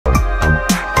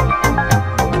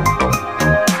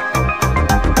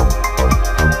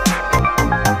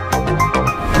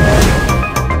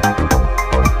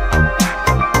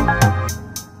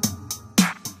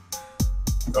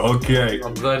Okay.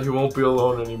 I'm glad he won't be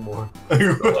alone anymore.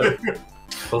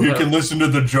 You can listen to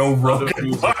the Joe Rogan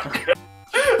podcast.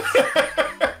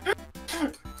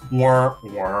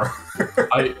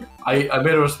 I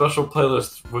made him a special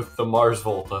playlist with the Mars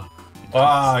Volta.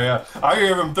 Ah, yeah. I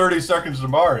gave him 30 Seconds to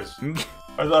Mars.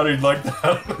 I thought he'd like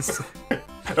that.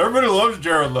 Everybody loves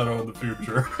Jared Leto in the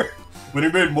future. When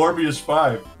he made Morbius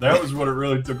 5, that was when it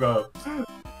really took off.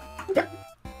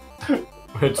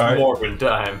 It's Morbin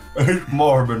time.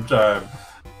 Morbin time.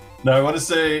 Now, I want to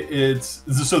say it's...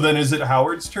 So then is it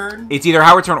Howard's turn? It's either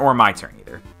Howard's turn or my turn,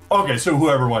 either. Okay, so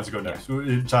whoever wants to go next.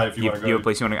 Ty, if you want to go. You have a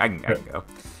place you want to... I can go.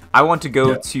 I want to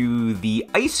go to the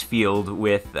ice field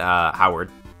with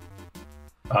Howard.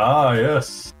 Ah,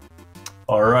 yes.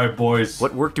 All right, boys.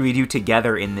 What work do we do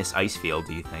together in this ice field,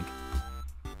 do you think?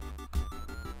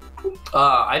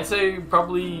 I'd say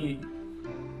probably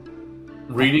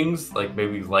readings, like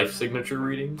maybe life signature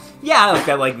readings. Yeah, I like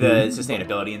that, like the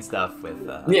sustainability and stuff with...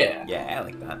 Yeah, I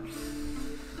like that.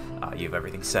 You have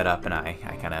everything set up, and I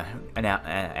kind of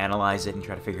analyze it and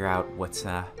try to figure out what's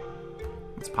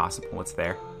possible, what's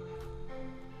there.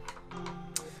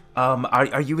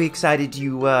 Are you excited? Are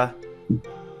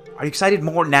you excited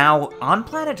more now on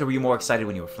planet, or were you more excited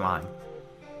when you were flying?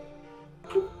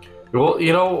 Well,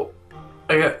 you know,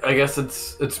 I guess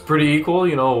it's pretty equal.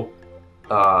 You know,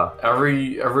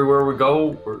 everywhere we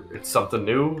go, it's something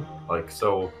new. Like,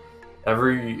 so,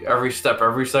 every step,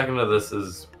 every second of this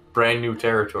is brand new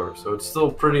territory. So it's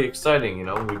still pretty exciting. You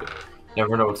know, we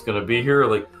never know what's gonna be here.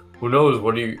 Like, who knows?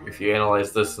 If you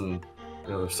analyze this and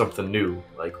there's something new.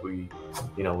 Like we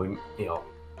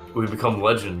become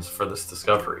legends for this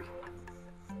discovery.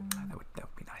 That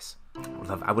would be nice.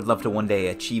 I would love to one day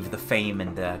achieve the fame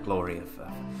and glory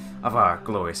of our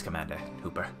glorious Commander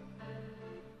Hooper.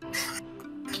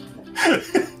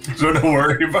 So don't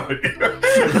worry about it.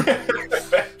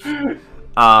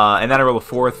 And then I roll a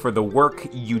 4th for the work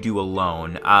you do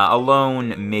alone.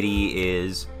 Alone, MIDI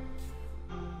is...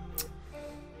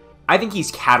 I think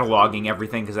he's cataloging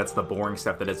everything because that's the boring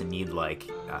stuff that doesn't need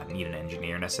need an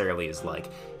engineer necessarily. Is like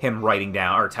him writing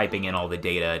down or typing in all the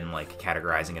data and like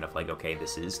categorizing it of like, okay,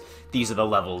 these are the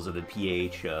levels of the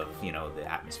pH of the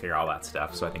atmosphere, all that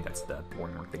stuff. So I think that's the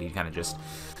boring work that he kind of just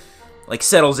like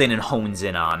settles in and hones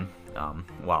in on,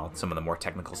 while some of the more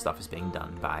technical stuff is being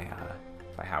done by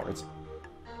Howards.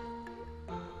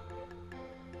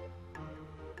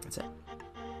 That's it.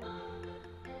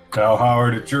 Now,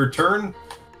 Howard, it's your turn.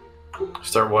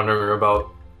 Start wondering about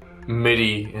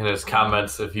MIDI and his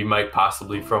comments if he might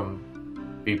possibly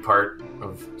be part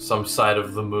of some side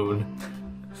of the moon.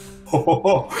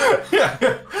 Oh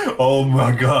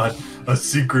my god, a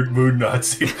secret moon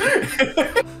Nazi.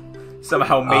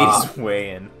 Somehow made his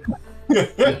way in.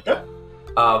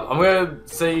 I'm gonna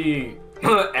say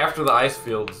after the ice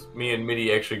fields, me and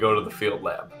MIDI actually go to the field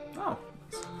lab. Oh.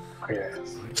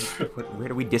 Yes. Where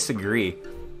do we disagree?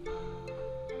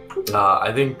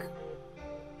 I think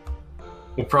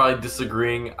we're probably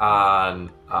disagreeing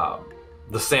on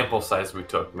the sample size we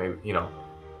took. Maybe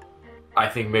I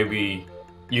think maybe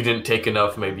you didn't take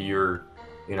enough. Maybe you're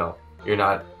not,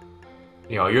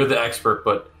 you're the expert,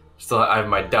 but still I have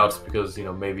my doubts because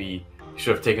maybe you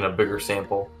should have taken a bigger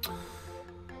sample.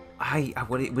 I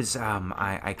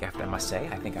must say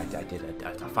I think I did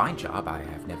a fine job. I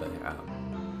have never.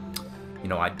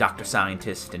 Doctor,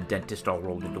 scientist, and dentist all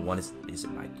rolled into one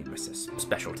isn't my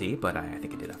specialty, but I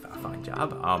think I did a fine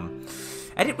job.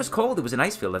 And it was cold. It was an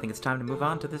ice field. I think it's time to move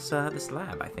on to this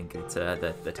lab. I think it's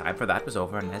the time for that was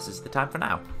over, and this is the time for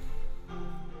now.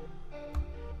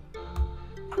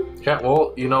 Yeah,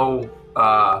 well,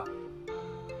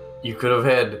 you could have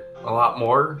had a lot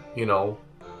more.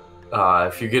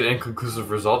 If you get inconclusive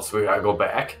results, we gotta go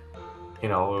back. It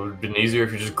would have been easier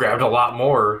if you just grabbed a lot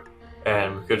more,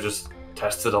 and we could just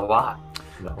tested a lot.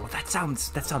 Well, that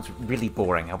sounds really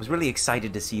boring. I was really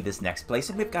excited to see this next place,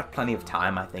 and we've got plenty of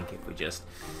time. I think if we just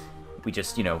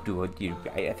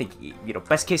I think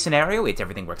best case scenario,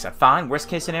 everything works out fine. Worst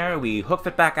case scenario, we hoof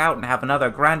it back out and have another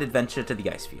grand adventure to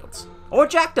the ice fields. Or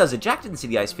Jack does it. Jack didn't see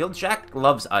the ice field. Jack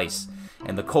loves ice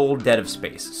and the cold dead of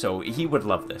space, so he would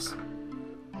love this.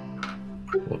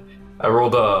 I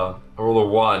rolled a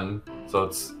 1, so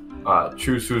it's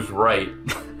choose who's right.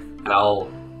 And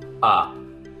I'll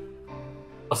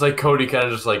say Cody kind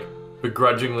of just like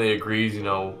begrudgingly agrees.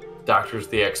 Doctor's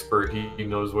the expert. He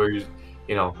knows where he's.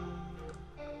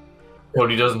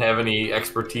 Cody doesn't have any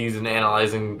expertise in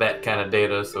analyzing that kind of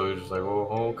data, so he's just like, well,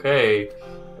 okay.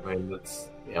 I mean, it's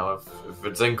if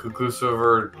it's inconclusive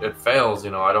or it fails, I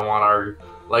don't want our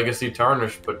legacy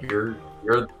tarnished. But you're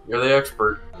the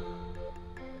expert.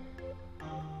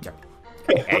 Yeah.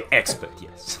 Expert,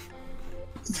 yes.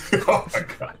 Oh my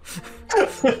god.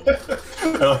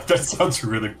 That sounds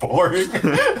really boring.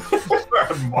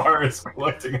 On Mars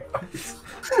collecting ice.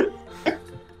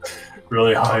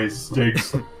 Really high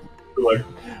stakes. Like,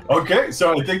 okay,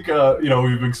 so I think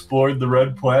we've explored the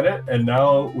red planet, and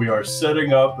now we are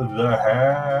setting up the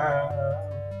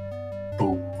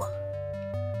boom.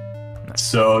 Nice.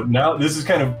 So now this is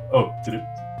kind of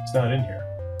it's not in here.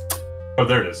 Oh,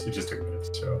 there it is. It just took a minute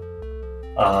to show.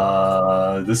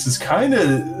 This is kind of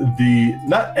the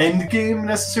not end game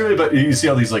necessarily, but you see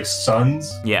all these like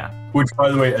suns. Yeah. Which, by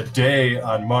the way, a day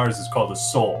on Mars is called a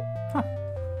sol. Huh.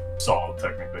 Sol,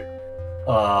 technically.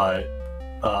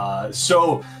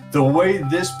 So the way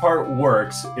this part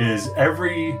works is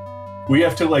we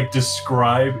have to like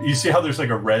describe. You see how there's like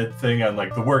a red thing on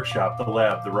like the workshop, the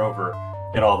lab, the rover,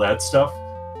 and all that stuff.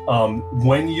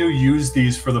 When you use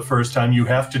these for the first time, you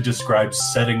have to describe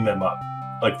setting them up.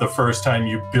 Like the first time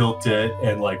you built it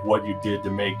and like what you did to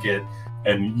make it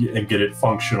and get it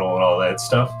functional and all that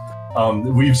stuff.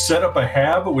 We've set up a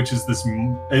hab, which is this.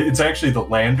 It's actually the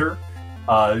lander,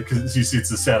 because you see it's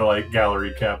the satellite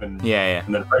gallery cabin. Yeah.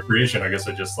 And then recreation, I guess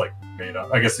I just like made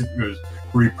up. I guess it was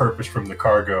repurposed from the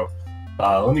cargo.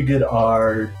 Let me get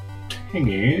our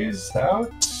tingies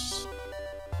out.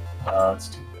 Let's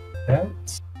do that.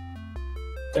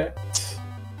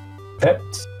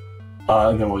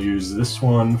 And then we'll use this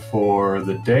one for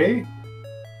the day.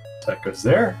 That goes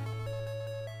there.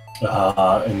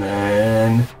 And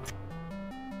then,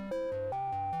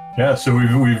 yeah. So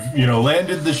we've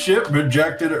landed the ship, but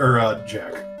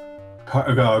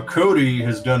Cody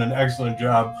has done an excellent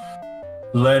job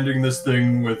landing this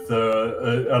thing with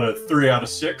out of 3 out of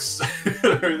 6. I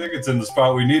think it's in the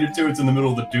spot we needed to. It's in the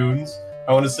middle of the dunes,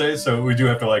 I want to say. So we do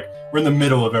have to we're in the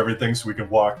middle of everything, so we can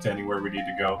walk to anywhere we need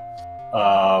to go.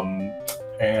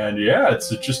 And yeah, it's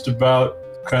just about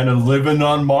kind of living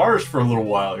on Mars for a little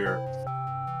while here.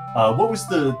 What was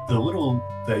the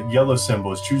yellow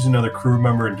symbol? Is choose another crew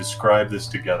member and describe this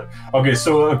together. Okay,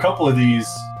 so a couple of these,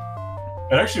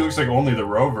 it actually looks like only the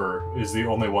rover is the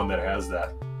only one that has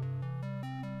that.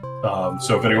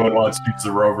 So if anyone wants to use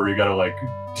the rover, you gotta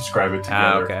describe it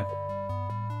together. Okay.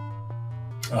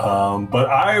 But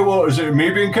I will, me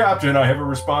being captain, I have a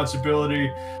responsibility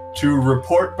to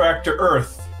report back to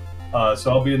Earth.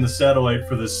 So I'll be in the satellite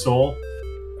for this Sol,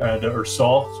 or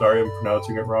Sol. Sorry, I'm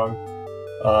pronouncing it wrong.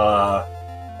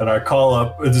 And I call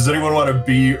up. Does anyone want to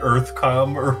be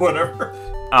Earthcom or whatever?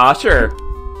 Sure.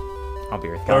 I'll be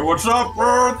Earthcom. Hey, what's up,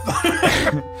 Earth?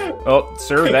 Oh,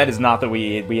 sir, that is not that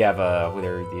we have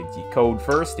the code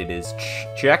first. It is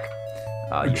check.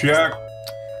 Check.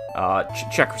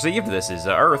 Check received. This is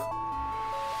Earth.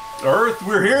 Earth,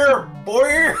 we're here,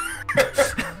 boy.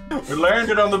 We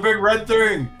landed on the big red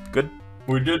thing. Good.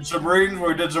 We did some readings.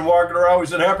 We did some walking around. We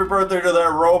said happy birthday to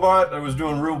that robot that was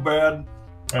doing real bad.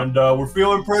 And we're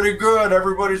feeling pretty good.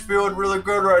 Everybody's feeling really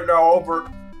good right now. Over.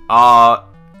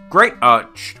 Great.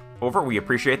 Over. We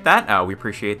appreciate that. We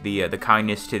appreciate the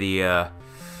kindness to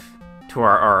to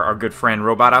our good friend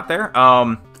robot out there.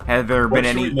 Have there been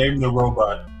any? What should we name the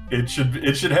robot? It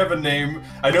should have a name.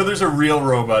 I know there's a real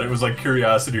robot. It was like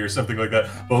Curiosity or something like that.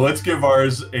 But let's give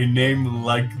ours a name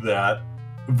like that,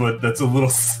 but that's a little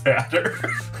sadder.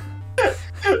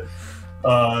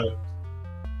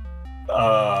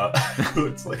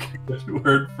 It's like a good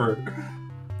word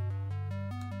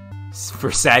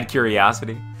for sad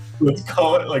curiosity. Let's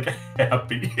call it like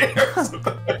happy.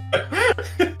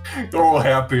 They're all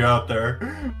happy out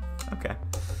there. Okay.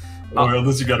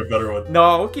 Unless you got a better one.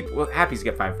 No, Happy's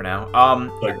get fine for now.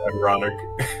 Like ironic.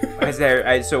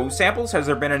 So samples? Has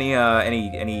there been any?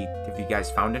 Have you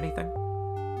guys found anything?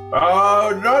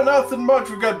 No, nothing much.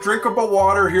 We've got drinkable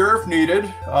water here if needed.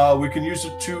 We can use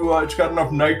it to. It's got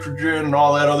enough nitrogen and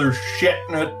all that other shit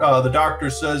in it. The doctor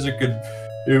says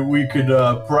we could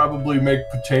probably make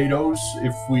potatoes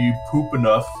if we poop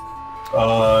enough,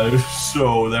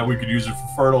 so that we could use it for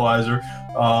fertilizer.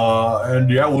 And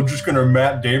yeah, we're just gonna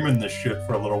Matt Damon this shit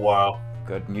for a little while.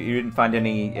 Good. You didn't find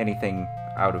anything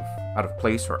out of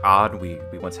place or odd? We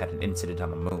once had an incident on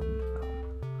the moon.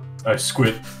 I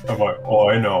squint. I'm like, oh,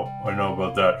 I know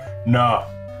about that. No,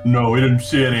 we didn't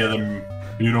see any of them.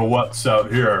 You know what's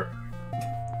out here.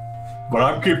 But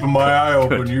I'm keeping my eye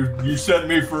open. You sent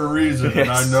me for a reason, yes.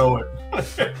 And I know it.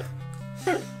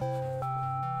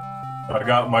 I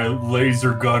got my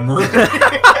laser gun ready.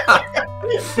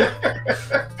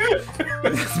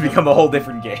 It's become a whole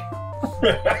different game.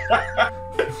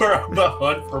 We're on the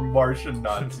hunt for Martian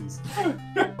Nazis.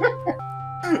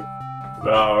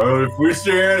 No, if we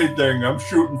see anything, I'm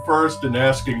shooting first and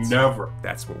asking never.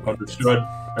 That's what we understood.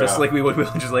 Just like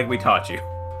we taught you.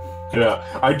 Yeah,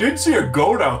 I did see a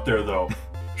goat out there though.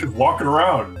 just walking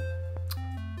around.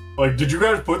 Like, did you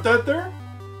guys put that there?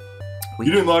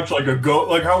 You didn't launch like a goat,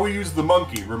 like how we used the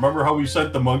monkey. Remember how we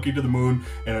sent the monkey to the moon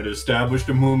and it established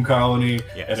a moon colony,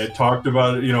 yes. and it talked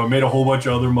about it, you know, it made a whole bunch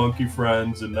of other monkey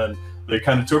friends, and then they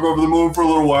kind of took over the moon for a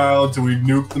little while until we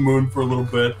nuked the moon for a little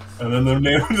bit, and then the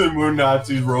name of the moon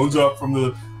Nazis rose up from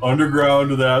the underground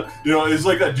to that. You know, it's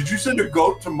like that. Did you send a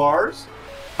goat to Mars?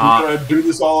 Gonna do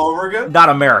this all over again? Not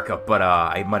America, but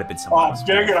it might have been someone else. Oh,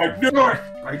 dang it, I knew it!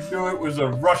 I knew it was a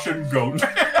Russian goat.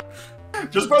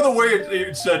 Just by the way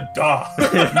it said "da."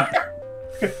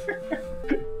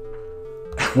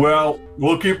 Well,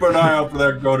 we'll keep an eye out for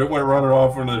that goat. It went running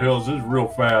off into the hills. It's real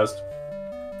fast.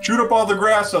 Shoot up all the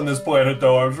grass on this planet,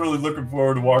 though. I was really looking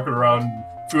forward to walking around and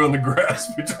feeling the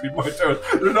grass between my toes.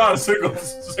 There's not a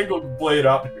single blade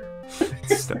out here.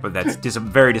 But that's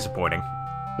very disappointing.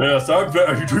 Yes,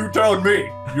 you're telling me.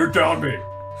 You're telling me.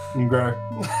 Okay.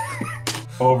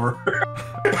 Over.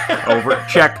 Over.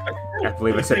 Check. I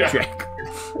believe I said check.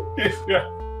 Yeah.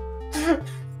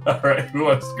 All right. Who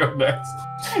wants to go next?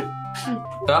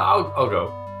 I'll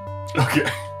go. Okay.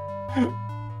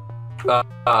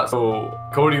 So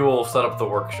Cody will set up the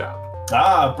workshop.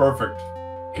 Ah, perfect.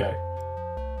 Okay.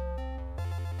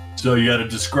 So you got to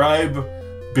describe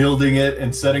building it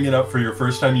and setting it up for your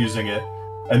first time using it,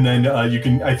 and then you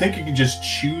can. I think you can just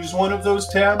choose one of those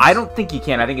tabs. I don't think you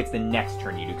can. I think it's the next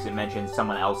turn you do because it mentions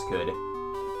someone else could.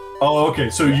 Oh, okay.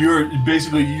 So you're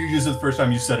basically you use it the first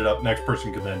time you set it up. Next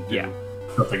person can then do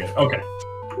something. Okay.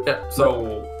 Yeah.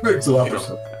 So makes a lot of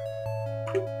sense.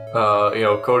 You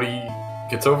know, Cody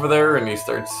gets over there and he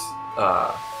starts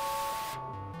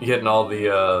getting all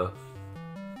the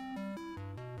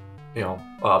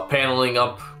paneling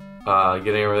up,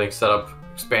 getting everything set up,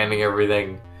 expanding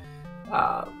everything,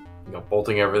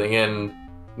 bolting everything in.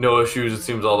 No issues. It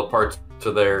seems all the parts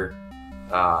are there.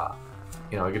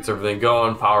 He gets everything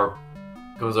going. Power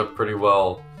goes up pretty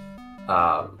well,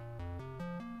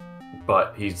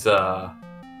 but he's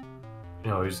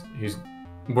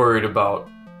worried about.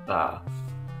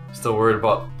 Still worried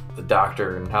about the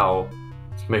doctor and how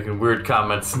he's making weird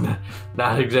comments and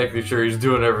not exactly sure he's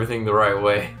doing everything the right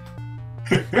way.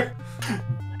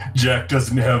 Jack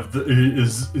doesn't have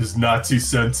his Nazi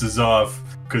senses off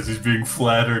because he's being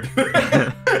flattered.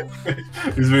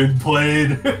 He's being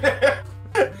played.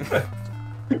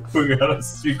 We got a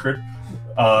secret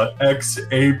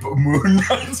ex-ape moon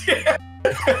Nazi.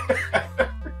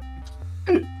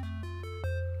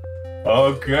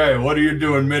 Okay, what are you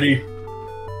doing, Mitty?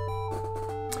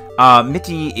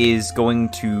 Mitty is going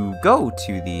to go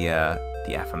to the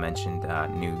aforementioned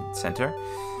new center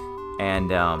and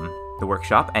the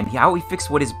workshop, and how we fix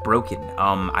what is broken.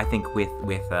 I think with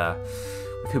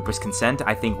Hooper's consent,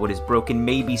 I think what is broken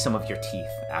may be some of your teeth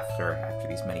after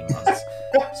these many months.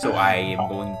 So I am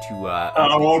going to.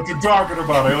 What you talking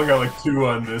about? I only got like 2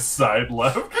 on this side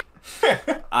left.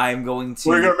 I'm going to.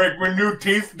 We're gonna make me new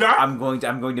teeth, Doc? I'm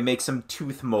going to make some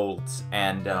tooth molds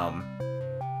and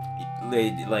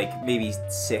like maybe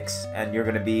 6, and you're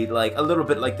gonna be like a little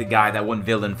bit like the guy, that one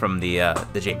villain from the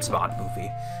James Bond movie.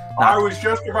 I was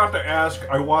just about to ask.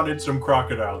 I wanted some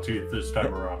crocodile teeth this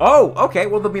time around. Oh, okay.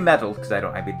 Well, they'll be metal because there's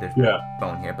yeah.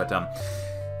 bone here, but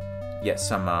yes,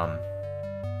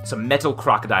 some metal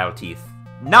crocodile teeth.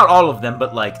 Not all of them,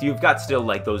 but like you've got still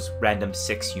like those random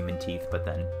 6 human teeth, but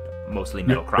then mostly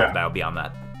metal crocodile beyond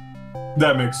that.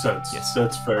 That makes sense. Yes,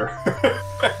 that's fair.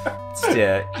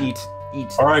 Eat.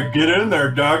 All right, get in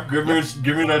there, Doc. Give me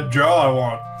that jaw I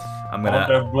want. I'm gonna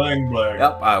that bling bling.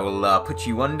 Yep, I will put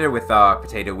you under with our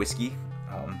potato whiskey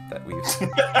that we've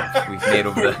made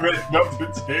over the. No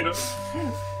potatoes.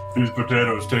 These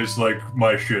potatoes taste like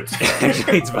my shit.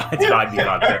 it's vodka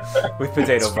vodka with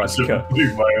potato vodka.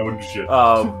 My own shit.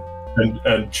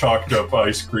 And chalked up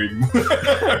ice cream.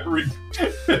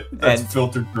 That's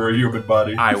filtered through a human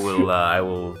body. I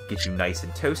will get you nice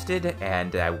and toasted,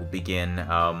 and I will begin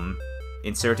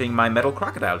inserting my metal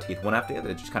crocodile teeth one after the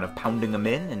other, just kind of pounding them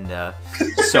in and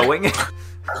sewing.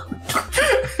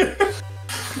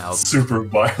 Super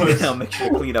violent. I'll make sure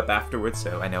to clean up afterwards.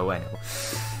 So I know.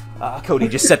 Cody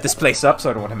just set this place up,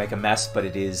 so I don't want to make a mess, but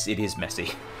it is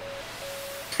messy.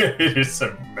 It is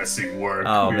some messy work.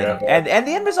 And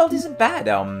the end result isn't bad.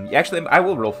 Actually, I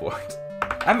will roll for it.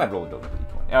 I might roll a D20.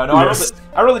 Yes.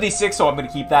 I rolled a D6, so I'm going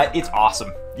to keep that. It's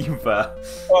awesome. You've.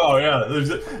 Oh yeah,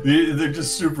 they're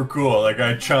just super cool. Like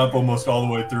I chomp almost all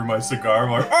the way through my cigar.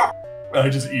 I'm like, I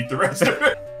just eat the rest of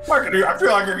it. I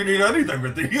feel like I can eat anything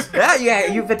with these.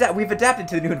 Yeah. We've adapted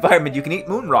to the new environment. You can eat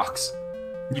moon rocks.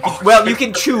 You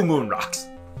can chew moon rocks.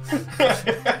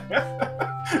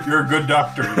 You're a good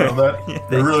doctor, you know that?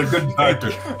 You're a really good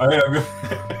doctor.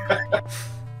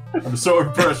 I'm so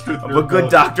impressed with I'm your a good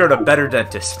ability. doctor and a better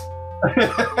dentist.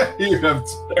 You have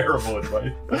terrible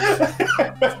advice.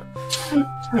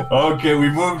 Okay, we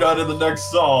moved on to the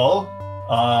next Saul.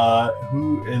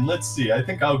 And let's see. I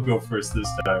think I'll go first this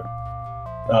time.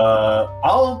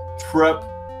 I'll prep.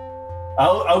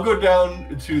 I'll go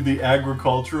down to the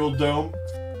agricultural dome,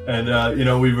 and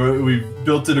we've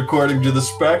built it according to the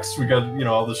specs. We got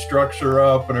all the structure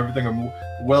up and everything. I'm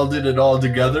welded it all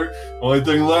together. Only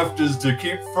thing left is to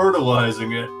keep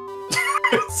fertilizing it.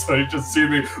 So you just see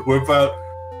me whip out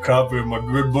a copy of my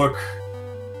good book,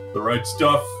 The Right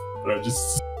Stuff, and I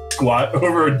just squat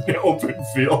over an open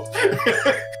field.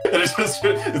 And it's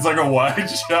like a wide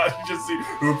shot. You just see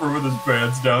Hooper with his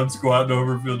pants down, squatting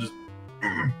over a field, just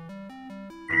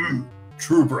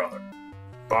true brother,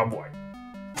 Bob White.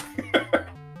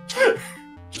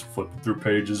 Just flipping through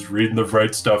pages, reading the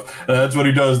right stuff. And that's what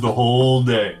he does the whole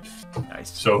day. Nice.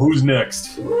 So who's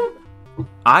next?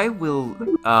 I will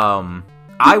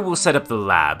set up the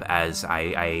lab as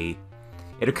I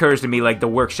it occurs to me like the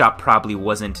workshop probably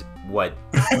wasn't what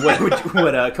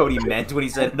Cody meant when he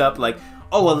set it up. Like,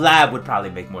 a lab would probably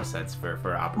make more sense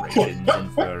for operations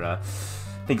and for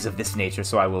things of this nature.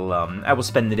 So I will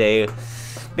spend the day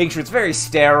making sure it's very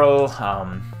sterile,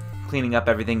 cleaning up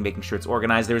everything, making sure it's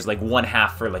organized. There's like one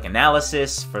half for like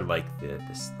analysis for like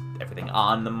this everything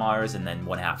on the Mars, and then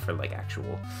one half for like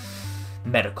actual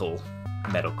medical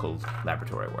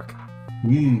laboratory work.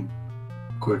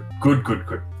 Good.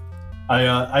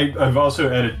 I've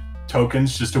also added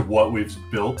tokens just to what we've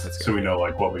built, so we know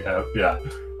like what we have. Yeah.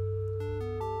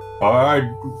 All right,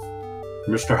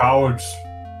 Mr. Howards.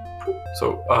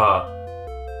 So,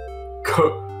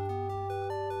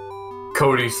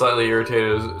 Cody, slightly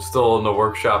irritated, is still in the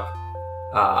workshop,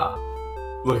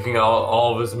 looking at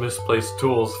all of his misplaced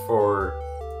tools for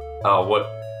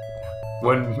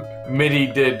when Mitty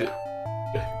did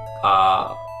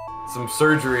some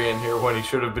surgery in here when he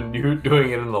should have been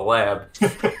doing it in the lab.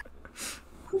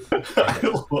 I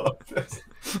love this.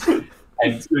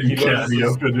 And You can't be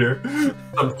up in here.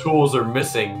 some tools are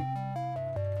missing,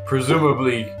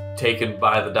 presumably taken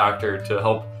by the doctor to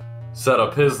help set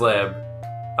up his lab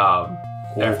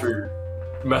after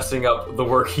messing up the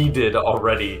work he did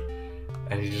already.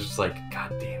 And he's just like, God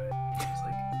damn it. He's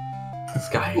like, this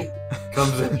guy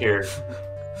comes in here,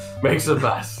 makes a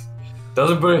mess,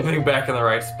 doesn't put anything back in the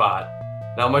right spot.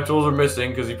 Now my tools are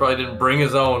missing because he probably didn't bring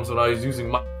his own, so now he's using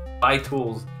my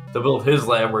tools to build his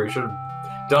lab where he should have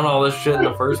done all this shit in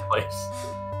the first place.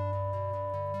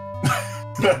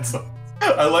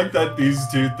 I like that these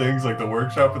two things, like the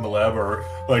workshop and the lab, are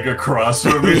like across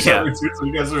from each other. So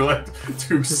you guys are like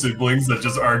two siblings that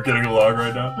just aren't getting along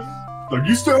right now. Like,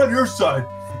 you stay on your side.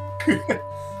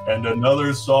 And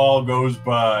another Saul goes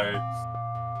by.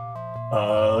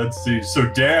 Let's see. So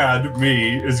Dad,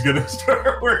 me, is gonna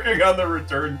start working on the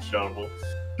return shuttle.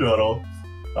 So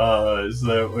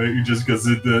that just because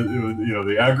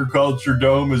the agriculture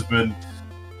dome has been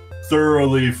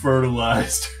thoroughly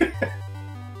fertilized.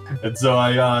 And so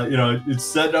it's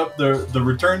set up. The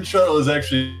return shuttle is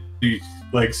actually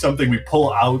like something we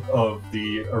pull out of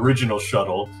the original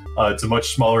shuttle. It's a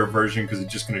much smaller version because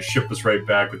it's just going to ship us right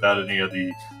back without any of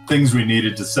the things we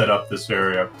needed to set up this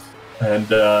area. And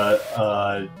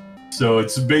so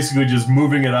it's basically just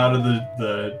moving it out of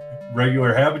the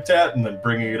regular habitat and then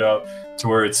bringing it out to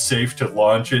where it's safe to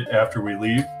launch it after we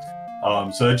leave.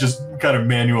 So it's just kind of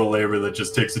manual labor that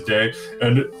just takes a day.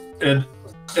 And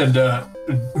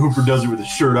Hooper does it with his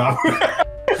shirt off.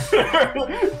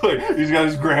 Like, he's got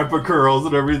his grandpa curls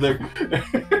and everything.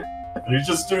 And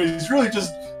he's really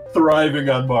just thriving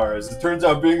on Mars. It turns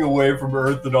out being away from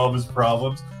Earth and all of his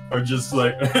problems are just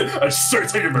like, I just start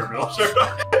taking my real shirt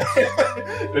off.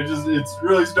 It's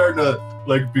really starting to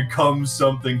like become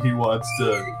something he wants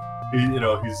to,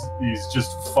 he's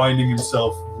just finding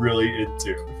himself really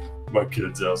into. My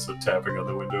kid's also tapping on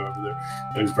the window over there.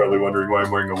 And he's probably wondering why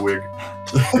I'm wearing a wig.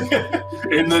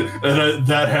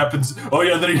 That happens. Oh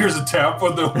yeah, then he hears a tap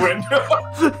on the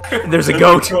window. There's a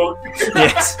goat.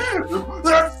 Yes.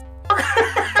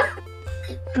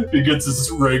 He gets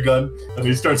his ray gun and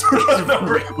he starts running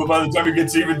over. But by the time he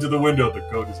gets even to the window, the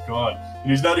goat is gone. And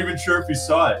he's not even sure if he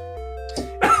saw it.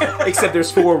 Except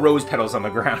there's 4 rose petals on the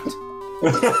ground.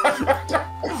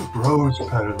 Rose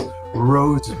petals.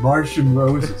 Roses. Martian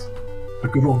roses. A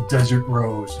good old desert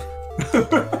rose.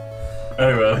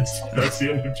 Anyway, that's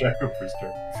the end of Jack Hooper's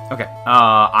turn. Okay.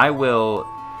 I will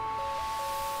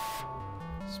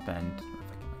spend. If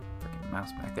I can freaking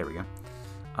mouse back. There we go.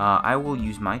 I will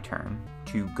use my turn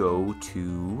to go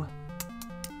to.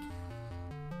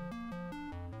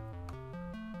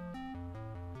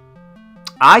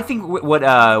 I think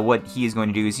what he is going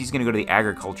to do is he's going to go to the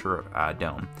agriculture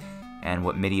dome. And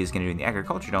what Mitty is going to do in the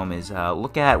agriculture dome is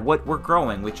look at what we're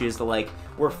growing, which is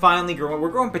we're finally growing. We're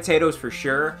growing potatoes for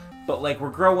sure, but like we're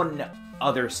growing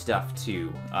other stuff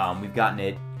too. We've gotten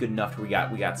it good enough. We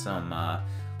got some a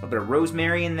little bit of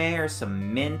rosemary in there,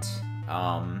 some mint,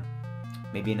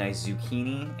 maybe a nice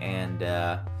zucchini, and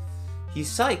he's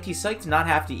psyched. He's psyched to not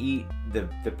have to eat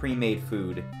the pre-made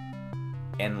food,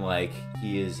 and like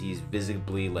he's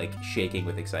visibly like shaking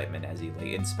with excitement as he like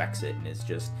inspects it, and is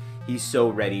just. He's so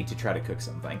ready to try to cook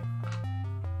something.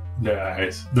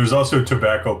 Nice. There's also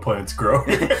tobacco plants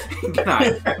growing.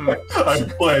 I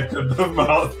planted the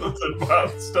mouth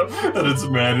stuff, and it's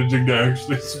managing to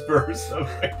actually spur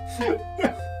something.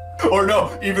 Or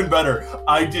no, even better,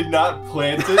 I did not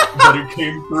plant it, but it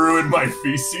came through in my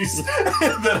feces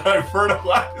that I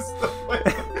fertilized.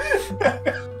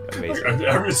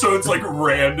 Amazing. So it's like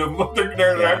random.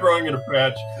 They're not growing in a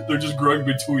patch. They're just growing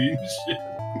between shit.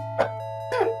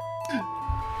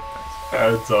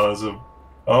 That's awesome.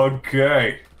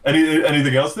 Okay.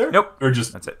 Anything else there? Nope. Or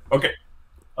just that's it. Okay.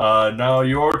 Now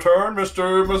your turn,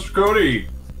 Mr. Cody.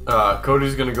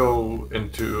 Cody's gonna go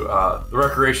into the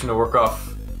recreation to work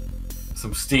off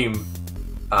some steam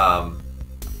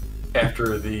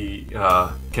after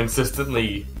the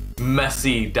consistently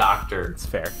messy doctor. That's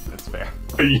fair. That's fair.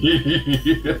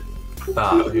 You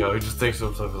know, he just thinks to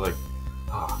himself like,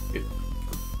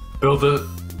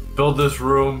 build this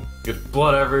room, gets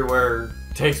blood everywhere,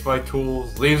 takes my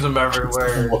tools, leaves them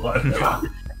everywhere.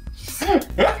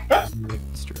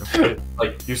 It's true.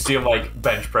 Like you see him like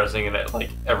bench pressing, and it like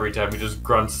every time he just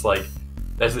grunts like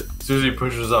as soon as he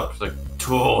pushes up, it's like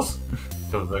tools.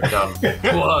 Comes back down,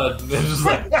 blood. And it's just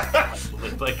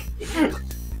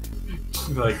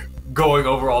like going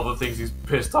over all the things he's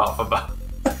pissed off about.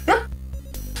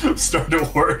 I'm starting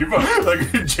to worry about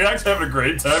like Jack's having a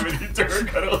great time, and he's doing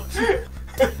kind of.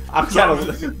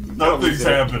 Nothing's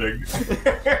happening.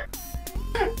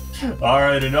 All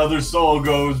right, another soul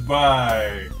goes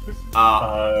by.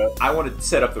 I want to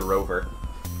set up the rover.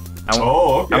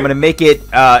 Okay. I'm gonna make it.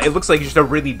 It looks like just a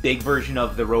really big version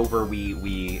of the rover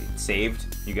we saved.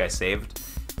 You guys saved.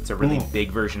 It's a really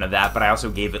big version of that, but I also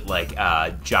gave it like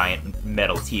giant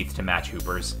metal teeth to match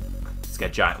Hooper's. It's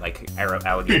got giant like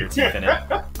alligator teeth in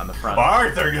it on the front.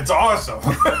 I think it's awesome.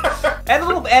 and a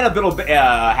little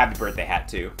happy birthday hat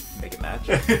too. Make it match.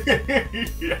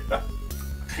 Yeah.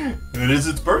 It is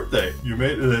its birthday. You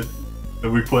made it.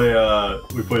 And we play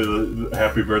the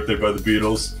Happy Birthday by the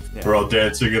Beatles. Yeah. We're all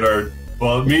dancing in our.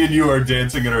 Well, me and you are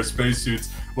dancing in our spacesuits.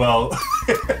 Well,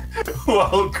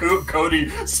 while Cody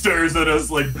stares at us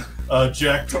like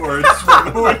Jack Torrance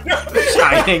from the window.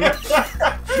 Shining.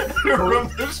 From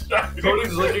the Shining.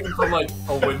 Cody's looking from like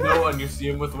a window, and you see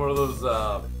him with one of those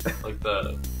like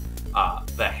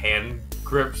the hand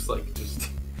grips, like just.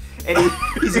 And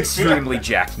he's extremely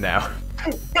jacked now.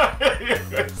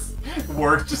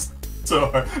 Worked just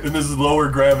so hard. And this is lower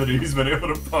gravity. He's been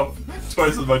able to pump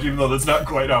twice as much, even though that's not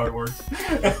quite how it works.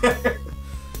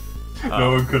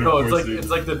 No one could have foreseen. It's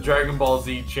like the Dragon Ball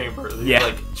Z chamber. It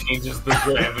like changes the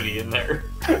gravity in there.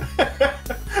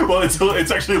 Well,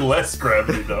 it's actually less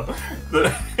gravity though.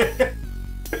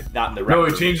 Not in the No,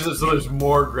 it changes it so there's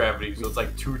more gravity, so it's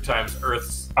like 2 times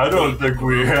Earth's. I don't think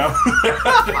we have.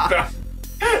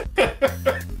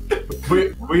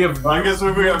 we have. I guess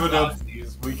if we have enough.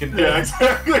 We can. Yeah,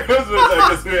 exactly. I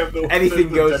guess we have the. Anything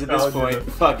goes at this point.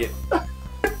 Fuck it.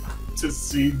 To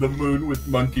see the moon with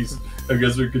monkeys. I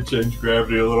guess we could change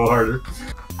gravity a little harder.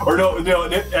 Or no,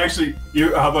 actually,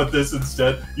 how about this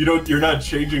instead? You're not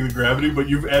changing the gravity, but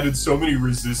you've added so many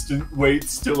resistant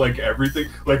weights to like everything,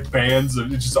 like bands,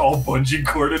 and it's just all bungee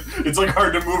corded. It's like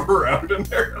hard to move around in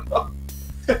there.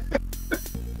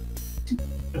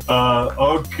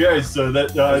 Okay, so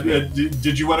that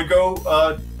did you want to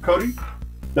go, Cody?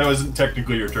 That wasn't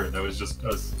technically your turn. That was just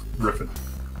us riffing.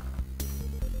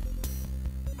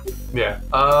 Yeah.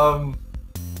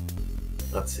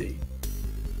 Let's see.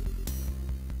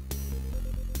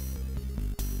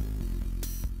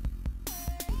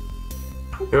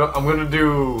 You know, I'm gonna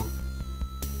do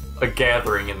a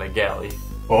gathering in the galley.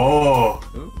 Oh.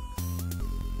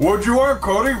 What you want,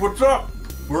 Cody? What's up?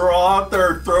 We're all out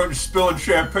there spilling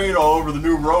champagne all over the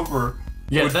new rover.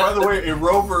 Yeah. Which, by the way, a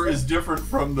rover is different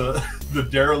from the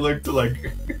derelict,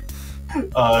 like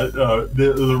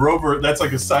the rover. That's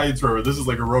like a science rover. This is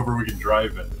like a rover we can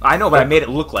drive in. I know, but I made it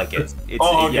look like it.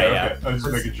 Okay. I was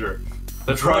just making sure.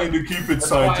 I'm trying to keep it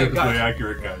scientifically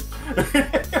accurate, guys.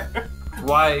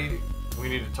 Why we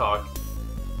need to talk?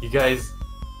 You guys,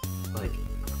 like,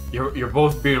 you're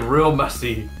both being real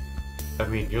messy. I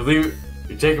mean, you're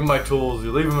You're taking my tools,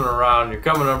 you're leaving them around, you're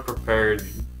coming unprepared,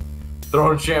 you're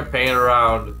throwing champagne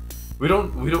around. We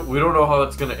don't know how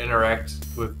it's gonna interact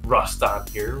with rust on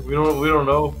here. We don't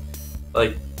know,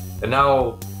 like, and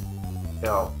now, you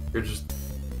know, you're just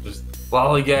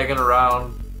lollygagging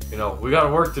around. You know, we got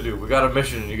work to do. We got a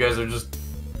mission, and you guys are just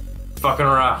fucking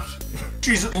around.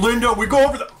 Jesus, Linda, we go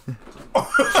over the.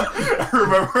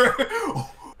 Remember?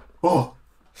 Oh.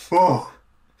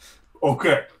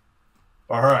 Okay.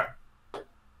 All right.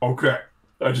 Okay.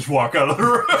 I just walk out of the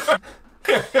room.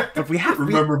 But we have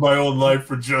remember my own life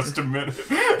for just a minute.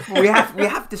 we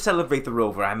have to celebrate the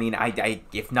rover. I mean, I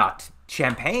if not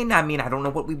champagne, I mean, I don't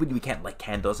know what we would do. We can't light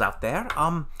candles out there.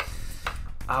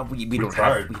 We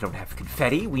don't have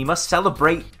confetti. We must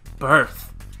celebrate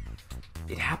birth.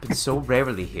 It happens so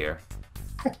rarely here.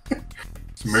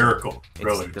 It's a miracle,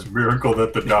 really. It's a miracle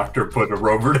that the doctor put a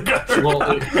rover together. Well,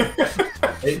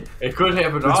 it could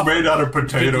happen. It's made out of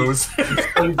potatoes.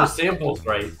 Putting the samples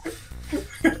right.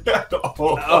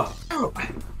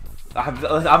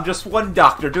 I'm just one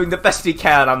doctor doing the best he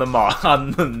can on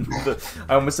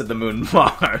I almost said the moon,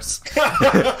 Mars.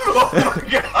 Oh my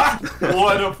god!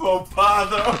 What a faux pas,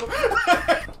 though.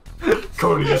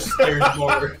 Cody just stares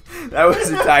forward. That was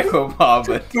a typo, Bob.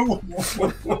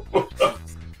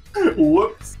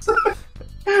 Whoops.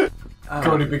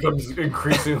 Cody becomes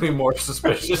increasingly more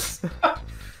suspicious.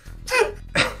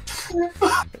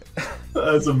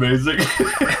 That's amazing.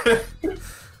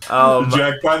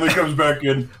 Jack finally comes back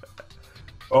in.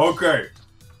 Okay.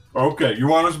 You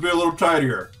want us to be a little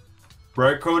tidier,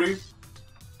 right, Cody?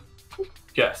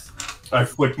 Yes. I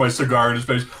flick my cigar in his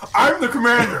face. I'm the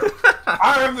commander.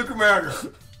 I am the commander.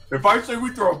 If I say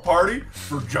we throw a party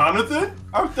for Jonathan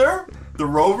out there, the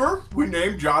rover we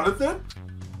named Jonathan,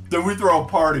 then we throw a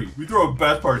party. We throw a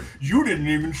best party. You didn't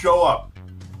even show up.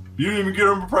 You didn't even get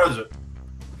him a present.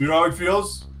 You know how he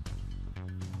feels?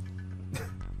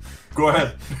 Go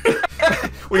ahead.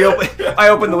 I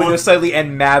open the window slightly,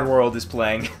 and Mad World is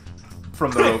playing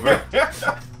from the rover.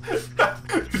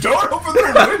 Don't open the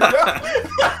window.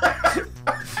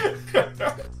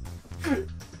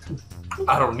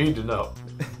 I don't need to know,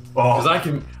 because I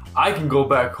can go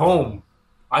back home.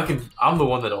 I'm the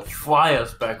one that'll fly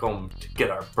us back home to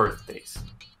get our birthdays.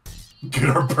 Get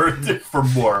our birthday for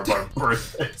more of our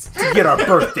birthdays. To get our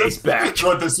birthdays back. That's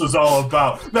what this was all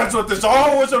about. That's what this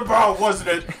all was about, wasn't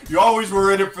it? You always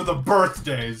were in it for the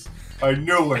birthdays. I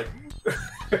knew it.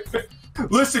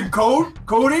 Listen,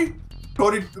 Cody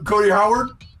Howard,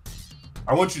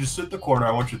 I want you to sit in the corner.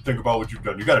 I want you to think about what you've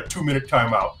done. You got a 2-minute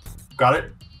timeout. Got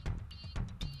it?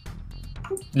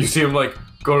 You see him like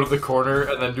go to the corner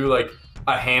and then do like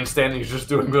a handstand. He's just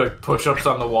doing like push-ups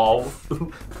on the wall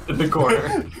in the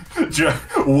corner.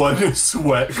 One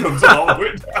sweat comes all the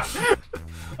way down.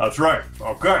 That's right.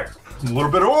 Okay. A little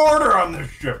bit of order on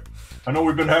this ship. I know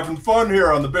we've been having fun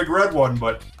here on the big red one,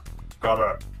 but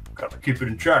gotta keep it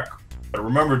in check. Gotta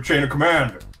remember chain of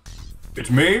command.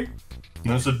 It's me,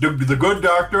 and it's the good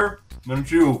doctor, and then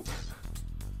it's you.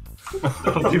 I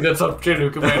don't think that's how chain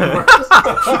of command works.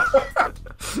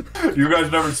 You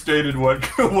guys never stated what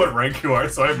rank you are,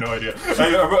 so I have no idea.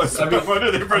 I'm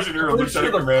under the impression you're a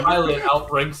lieutenant commander. Pilot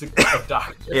outranks a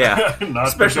doctor. Yeah, not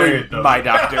especially today, my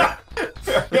doctor.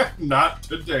 Not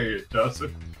today, it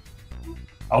doesn't.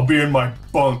 I'll be in my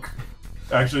bunk.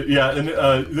 Actually, yeah, and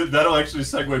that'll actually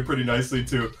segue pretty nicely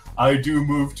too. I do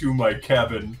move to my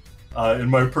cabin, and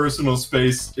my personal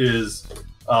space is,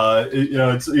 the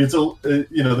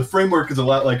framework is a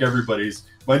lot like everybody's.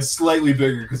 Mine's slightly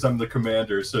bigger because I'm the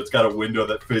commander, so it's got a window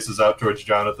that faces out towards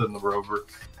Jonathan the rover,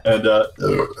 and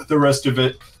the rest of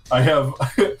it, I have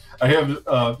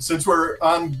since we're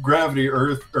on gravity,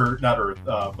 not Earth,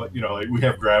 but we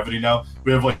have gravity now.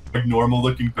 We have like normal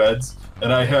looking beds,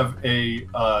 and I have a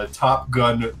Top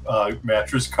Gun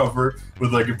mattress cover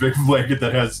with like a big blanket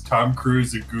that has Tom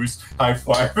Cruise and Goose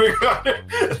high-fiving on it.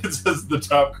 It says the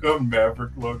Top Gun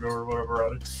Maverick logo or whatever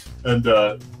on it. And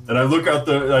I look out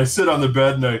I sit on the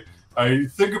bed and I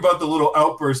think about the little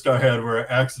outburst I had where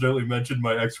I accidentally mentioned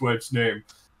my ex-wife's name.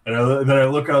 And then I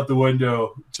look out the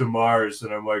window to Mars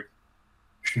and I'm like,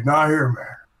 she's not here,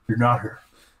 man. You're not here.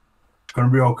 It's gonna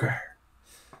be okay.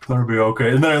 It's gonna be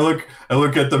okay. And then I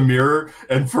look at the mirror,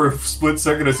 and for a split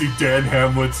second I see Dan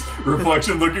Hamlet's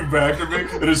reflection looking back at me,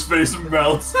 and his face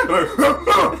melts. And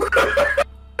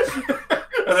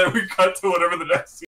then we cut to whatever the next scene